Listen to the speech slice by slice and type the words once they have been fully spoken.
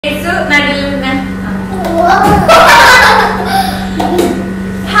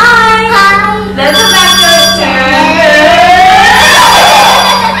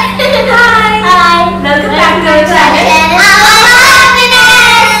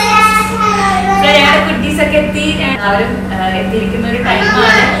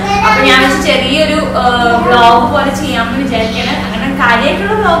vlog പോലെ ചെയ്യാമെന്ന് വിചാരിക്കണം. അങ്ങനെ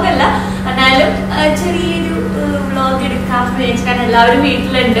കാര്യമായിട്ടുള്ള വ്ലോഗല്ല, എന്നാലും ചെറിയൊരു വ്ലോഗ് എടുക്കാമെന്ന് വിചാരിച്ചിട്ടാണ്. എല്ലാവരും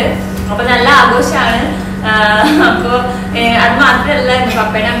വീട്ടിലുണ്ട്, അപ്പൊ നല്ല ആഘോഷമാണ്. അപ്പൊ അത് മാത്രമല്ല,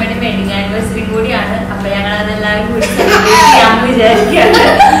 പപ്പയുടെ അമ്മയുടെ വെഡിങ് ആനിവേഴ്സറി കൂടിയാണ്. അപ്പൊ ഞങ്ങൾ അതെല്ലാവരും കൂടി സെലിബ്രേറ്റ് ചെയ്യാമെന്ന് വിചാരിക്കുകയാണ്.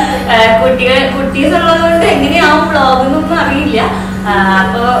 കുട്ടീസ് ഉള്ളത് കൊണ്ട് എങ്ങനെയാവും വ്ലോഗ് എന്നൊന്നും അറിയില്ല.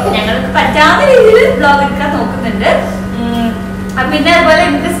 അപ്പൊ ഞങ്ങൾക്ക് പറ്റാത്ത രീതിയിൽ വ്ലോഗ് എടുക്കാൻ നോക്കുന്നുണ്ട്. പിന്നെ അതുപോലെ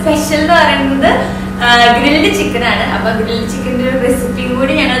ഇന്നത്തെ സ്പെഷ്യൽ എന്ന് പറയുന്നത് ഗ്രിൽഡ് ചിക്കൻ ആണ്. അപ്പൊ ഗ്രിൽഡ് ചിക്കൻ്റെ ഒരു റെസിപ്പിയും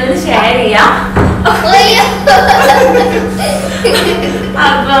കൂടി ഞങ്ങളത് ഷെയർ ചെയ്യാം.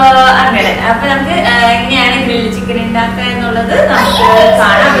 അപ്പൊ അങ്ങനെ അപ്പൊ നമുക്ക് എങ്ങനെയാണ് ഗ്രിൽഡ് ചിക്കൻ ഉണ്ടാക്കുക എന്നുള്ളത് നമുക്ക്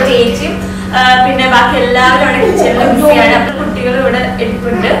കാണാം. അപ്പൊ ചേച്ചിയും പിന്നെ ബാക്കി എല്ലാവരും അവിടെ കിച്ചണിൽ ബിസിയാണ്. അപ്പൊ കുട്ടികളും ഇവിടെ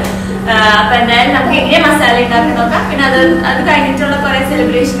ഇരിപ്പുണ്ട്. അപ്പൊ എന്തായാലും നമുക്ക് എങ്ങനെ മസാല ഉണ്ടാക്കി നോക്കാം. പിന്നെ അത് കഴിഞ്ഞിട്ടുള്ള കുറെ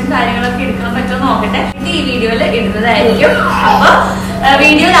സെലിബ്രേഷനും കാര്യങ്ങളൊക്കെ എടുക്കാൻ പറ്റുമോ നോക്കട്ടെ. ഈ വീഡിയോയിൽ ഇടുന്നതായിരിക്കും. അപ്പൊ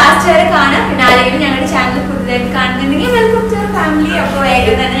വീഡിയോ ലാസ്റ്റ് വരെ കാണാം. പിന്നെ ആരെങ്കിലും ഞങ്ങളുടെ ചാനൽ പുതുതായിട്ട് കാണുന്നുണ്ടെങ്കിൽ വെൽക്കം ടു ഫാമിലി. അപ്പൊ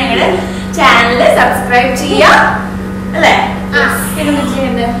വേഗം തന്നെ ഞങ്ങളുടെ ചാനൽ സബ്സ്ക്രൈബ് ചെയ്യാം അല്ലേ? പിന്നെ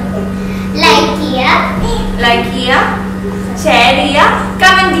ചെയ്യണ്ടേ? ലൈക്ക് ചെയ്യുക, ഷെയർ ചെയ്യുക,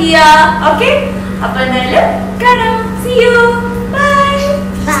 കമന്റ് ചെയ്യുക. ഓക്കെ, അപ്പൊ എന്തായാലും കാണാം. See you. Bye.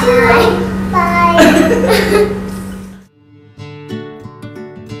 Bye. Bye.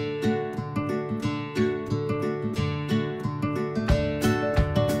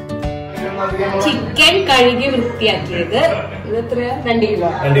 Chicken കഴുകി വൃത്തിയാക്കിയത് ഇത് എത്രയാ? 2 കിലോ.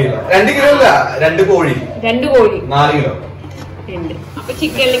 2 കിലോ അല്ല, 2 കോഴി 4 കിലോ ഉണ്ട്. അപ്പൊ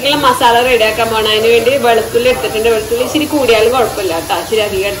ചിക്കനിലേക്കുള്ള മസാല റെഡിയാക്കാൻ പോകണം. അതിന് വേണ്ടി വെളുത്തുള്ളി എടുത്തിട്ടുണ്ട്. വെളുത്തുള്ളി ഇച്ചിരി കൂടിയാലും കുഴപ്പമില്ല കേട്ടോ, ഇച്ചിരി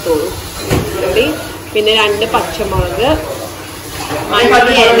അധികം എടുത്തോളൂ. വെളുത്തുള്ളി, പിന്നെ 2 പച്ചമുളക്,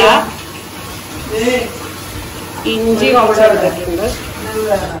 മല്ലിയില, ഇഞ്ചി കുറച്ച് എടുത്തിട്ടുണ്ട്,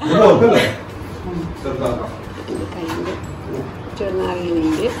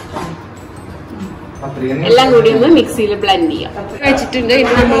 ചെറുനാരങ്ങ, എല്ലാം കൂടി ഒന്ന് മിക്സിയിൽ ബ്ലെൻഡ് ചെയ്യാം. വെച്ചിട്ടുണ്ട്.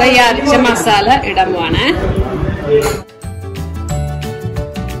 ഇനി നമ്മൾ ഈ അരച്ച മസാല ഇടാൻ പോവാണ്.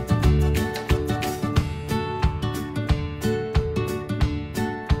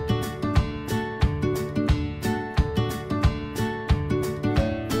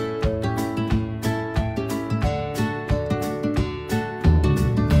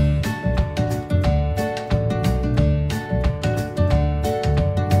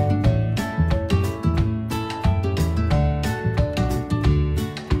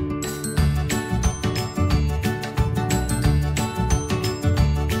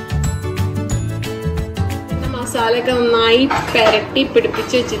 മസാലയൊക്കെ നന്നായി പെരട്ടി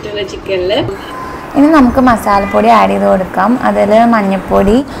പിടിപ്പിച്ച് വെച്ചിട്ടുണ്ട് ചിക്കനിൽ. ഇനി നമുക്ക് മസാലപ്പൊടി ആഡ് ചെയ്ത് കൊടുക്കാം. അതിൽ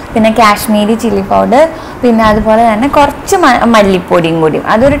മഞ്ഞൾപ്പൊടി, പിന്നെ കാശ്മീരി ചില്ലി പൗഡർ, പിന്നെ അതുപോലെ തന്നെ കുറച്ച് മല്ലിപ്പൊടിയും കൂടി.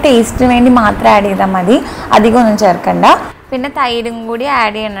 അതൊരു ടേസ്റ്റിന് വേണ്ടി മാത്രം ആഡ് ചെയ്താൽ മതി, അധികം ഒന്നും ചേർക്കണ്ട. പിന്നെ തൈരും കൂടി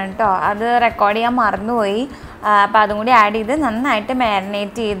ആഡ് ചെയ്യണം കേട്ടോ. അത് റെക്കോർഡ് ചെയ്യാൻ മറന്നുപോയി. അപ്പോൾ അതും കൂടി ആഡ് ചെയ്ത് നന്നായിട്ട്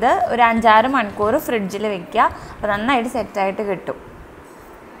മാരിനേറ്റ് ചെയ്ത് ഒരു 5-6 മണിക്കൂർ ഫ്രിഡ്ജിൽ വെക്കുക. അപ്പോൾ നന്നായിട്ട് സെറ്റായിട്ട് കിട്ടും.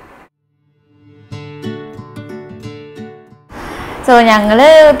 സോ ഞങ്ങൾ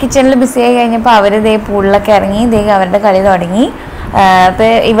കിച്ചണിൽ ബിസി ആയി കഴിഞ്ഞപ്പോൾ അവർ ഇതേ പൂളിലൊക്കെ ഇറങ്ങി, ഇതേ അവരുടെ കളി തുടങ്ങി.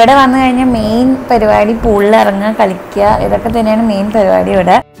 അപ്പോൾ ഇവിടെ വന്നു കഴിഞ്ഞാൽ മെയിൻ പരിപാടി പൂളിൽ ഇറങ്ങുക, കളിക്കുക, ഇതൊക്കെ തന്നെയാണ് മെയിൻ പരിപാടി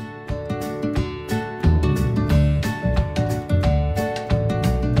ഇവിടെ.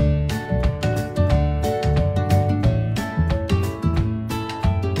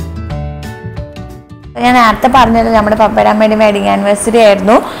 ഞാൻ നേരത്തെ പറഞ്ഞത് നമ്മുടെ പപ്പയുടെ അമ്മയുടെ വെഡിങ് ആനിവേഴ്സറി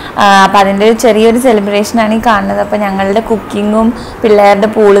ആയിരുന്നു. അപ്പം അതിൻ്റെ ഒരു ചെറിയൊരു സെലിബ്രേഷനാണ് ഈ കാണുന്നത്. അപ്പോൾ ഞങ്ങളുടെ കുക്കിങ്ങും പിള്ളേരുടെ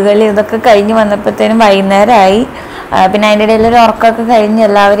പൂളുകളി ഇതൊക്കെ കഴിഞ്ഞ് വന്നപ്പോഴത്തേനും വൈകുന്നേരമായി. പിന്നെ അതിൻ്റെ ഇടയിൽ ഒരു ഉറക്കമൊക്കെ കഴിഞ്ഞ്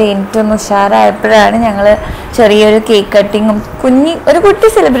എല്ലാവരും എനിക്കൊന്ന് ഉഷാറായപ്പോഴാണ് ഞങ്ങൾ ചെറിയൊരു കേക്ക് കട്ടിങ്ങും ഒരു കുട്ടി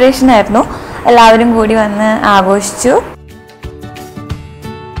സെലിബ്രേഷനായിരുന്നു. എല്ലാവരും കൂടി വന്ന് ആഘോഷിച്ചു.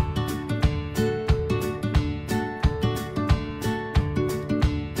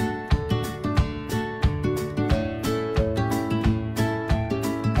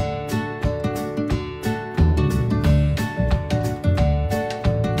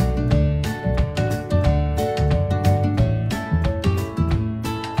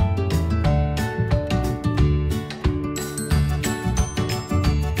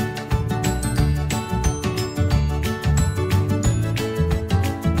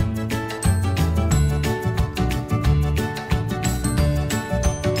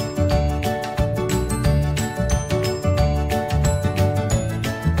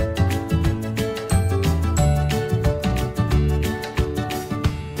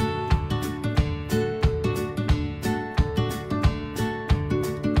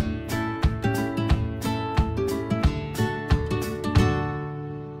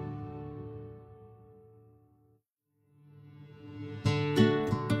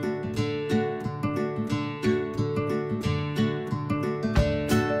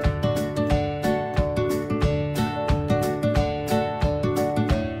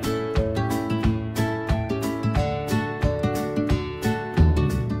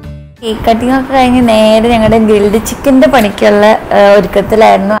 കേക്ക് കട്ടിംഗ് ഒക്കെ കഴിഞ്ഞ് നേരെ ഞങ്ങളുടെ ഗ്രിൽഡ് ചിക്കൻ്റെ പണിക്കുള്ള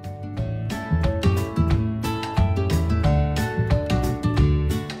ഒരുക്കത്തിലായിരുന്നു.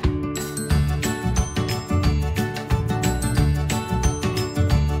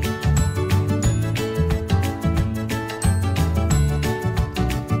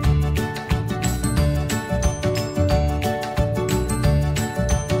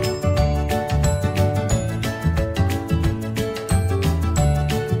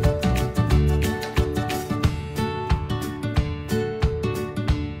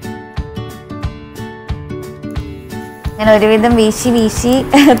 അങ്ങനെ ഒരുവിധം വീശി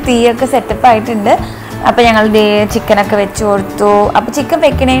തീയൊക്കെ സെറ്റപ്പ് ആയിട്ടുണ്ട്. അപ്പോൾ ഞങ്ങൾ ചിക്കനൊക്കെ വെച്ച് കൊടുത്തു. അപ്പോൾ ചിക്കൻ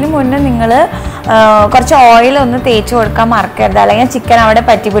വെക്കുന്നതിന് മുന്നേ നിങ്ങൾ കുറച്ച് ഓയിലൊന്ന് തേച്ച് കൊടുക്കാൻ മറക്കരുത്, അല്ലെങ്കിൽ ചിക്കൻ അവിടെ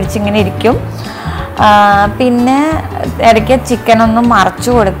പറ്റി പിടിച്ചിങ്ങനെ ഇരിക്കും. പിന്നെ ഇടയ്ക്ക് ചിക്കനൊന്നും മറച്ചു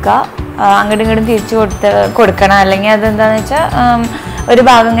കൊടുക്കുക, അങ്ങോട്ടും ഇങ്ങോട്ടും തിരിച്ചു കൊടുക്കണം, അല്ലെങ്കിൽ അതെന്താണെന്ന് വെച്ചാൽ ഒരു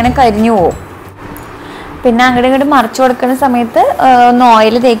ഭാഗം ഇങ്ങനെ കരിഞ്ഞു പോവും. പിന്നെ അങ്ങോട്ടും ഇങ്ങോട്ടും മറച്ചു കൊടുക്കുന്ന സമയത്ത് ഒന്ന്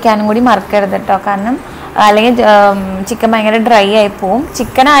ഓയിൽ തേക്കാനും കൂടി മറക്കരുത് കേട്ടോ, കാരണം അല്ലെങ്കിൽ ചിക്കൻ ഭയങ്കര ഡ്രൈ ആയി പോവും.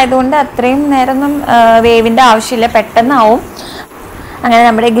 ചിക്കൻ ആയതുകൊണ്ട് അത്രയും നേരമൊന്നും വേവിൻ്റെ ആവശ്യമില്ല, പെട്ടെന്നാവും. അങ്ങനെ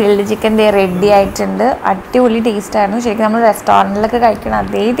നമ്മുടെ ഗ്രിൽഡ് ചിക്കൻ റെഡി ആയിട്ടുണ്ട്. അടിപൊളി ടേസ്റ്റായിരുന്നു. ശരിക്കും നമ്മൾ റെസ്റ്റോറൻറ്റിലൊക്കെ കഴിക്കണം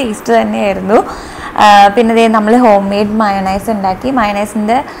അതേ ടേസ്റ്റ് തന്നെയായിരുന്നു. പിന്നെ നമ്മൾ ഹോം മെയ്ഡ് മയോണൈസ് ഉണ്ടാക്കി.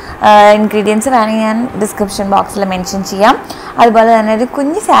 മയോണൈസിൻ്റെ ഇൻഗ്രീഡിയൻസ് വേണമെങ്കിൽ ഞാൻ ഡിസ്ക്രിപ്ഷൻ ബോക്സിൽ മെൻഷൻ ചെയ്യാം. അതുപോലെ തന്നെ ഒരു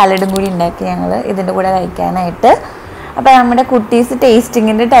കുഞ്ഞ് സാലഡും കൂടി ഉണ്ടാക്കി ഞങ്ങൾ ഇതിൻ്റെ കൂടെ കഴിക്കാനായിട്ട്. അപ്പോൾ നമ്മുടെ കുട്ടീസ്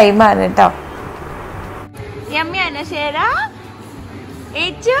ടേസ്റ്റിങ്ങിൻ്റെ ടൈമാണ് കേട്ടോ. Yummy, Anna Shera.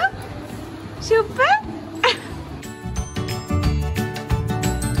 Echu, super.